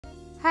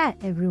Hi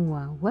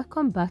everyone,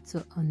 welcome back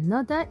to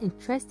another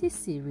interesting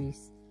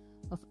series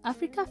of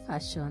Africa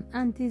fashion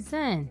and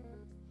design.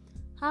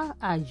 How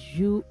are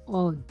you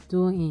all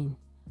doing?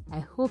 I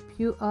hope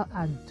you all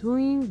are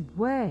doing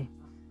well.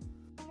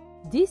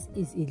 This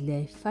is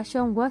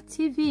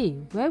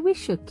Ilen'sfashionworldtv, where we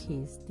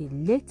showcase the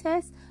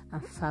latest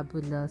and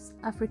fabulous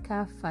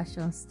Africa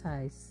fashion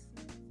styles.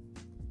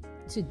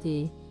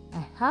 Today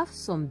I have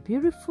some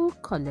beautiful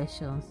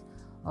collections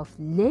of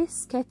lace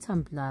skirt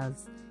and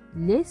blouse,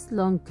 lace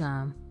long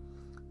gown,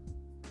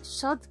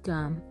 short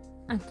gown,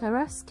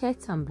 Ankara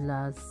skirt and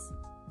blouse,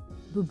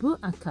 boubou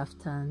and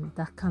kaftan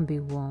that can be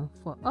worn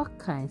for all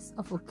kinds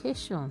of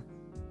occasions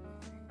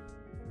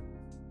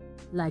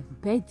like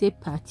birthday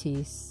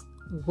parties,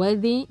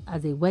 wedding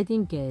as a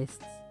wedding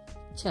guest,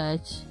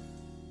 church,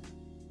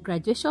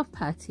 graduation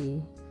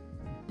party,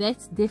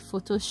 birthday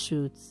photo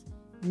shoots,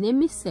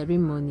 naming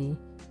ceremony,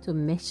 to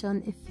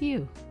mention a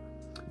few.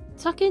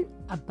 Talking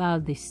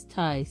about the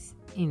styles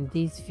in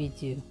this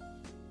video,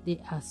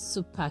 they are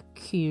super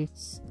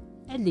cute,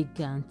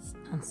 elegant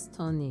and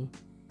stunning.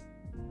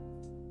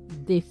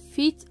 They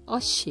fit all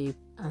shapes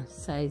and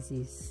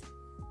sizes.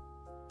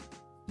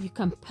 You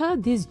can pair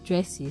these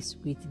dresses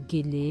with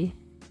gele,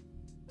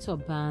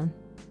 turban,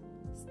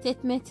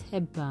 statement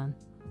headband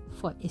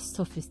for a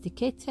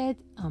sophisticated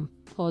and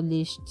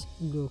polished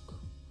look,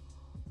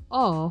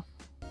 or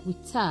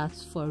without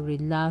for a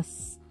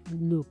relaxed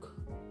look,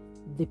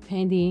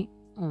 depending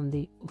on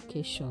the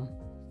occasion.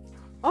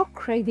 All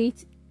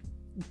credit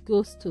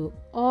goes to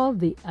all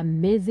the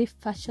amazing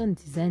fashion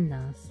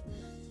designers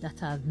that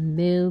have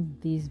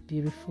made these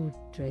beautiful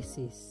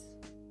dresses.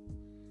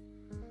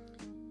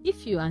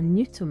 If you are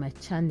new to my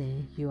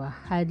channel, you are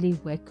highly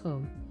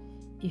welcome.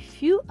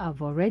 If you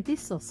have already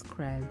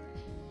subscribed,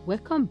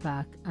 welcome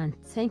back and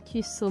thank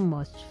you so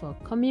much for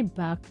coming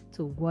back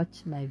to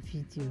watch my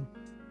video.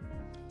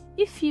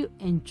 If you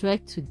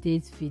enjoyed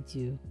today's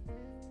video,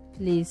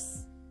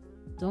 please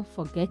don't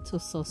forget to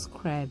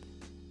subscribe,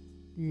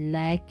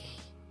 like,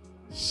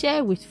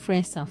 share with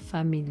friends and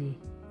family.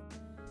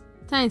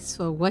 Thanks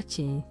for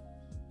watching.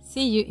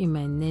 See you in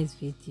my next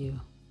video.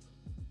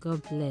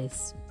 God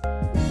bless.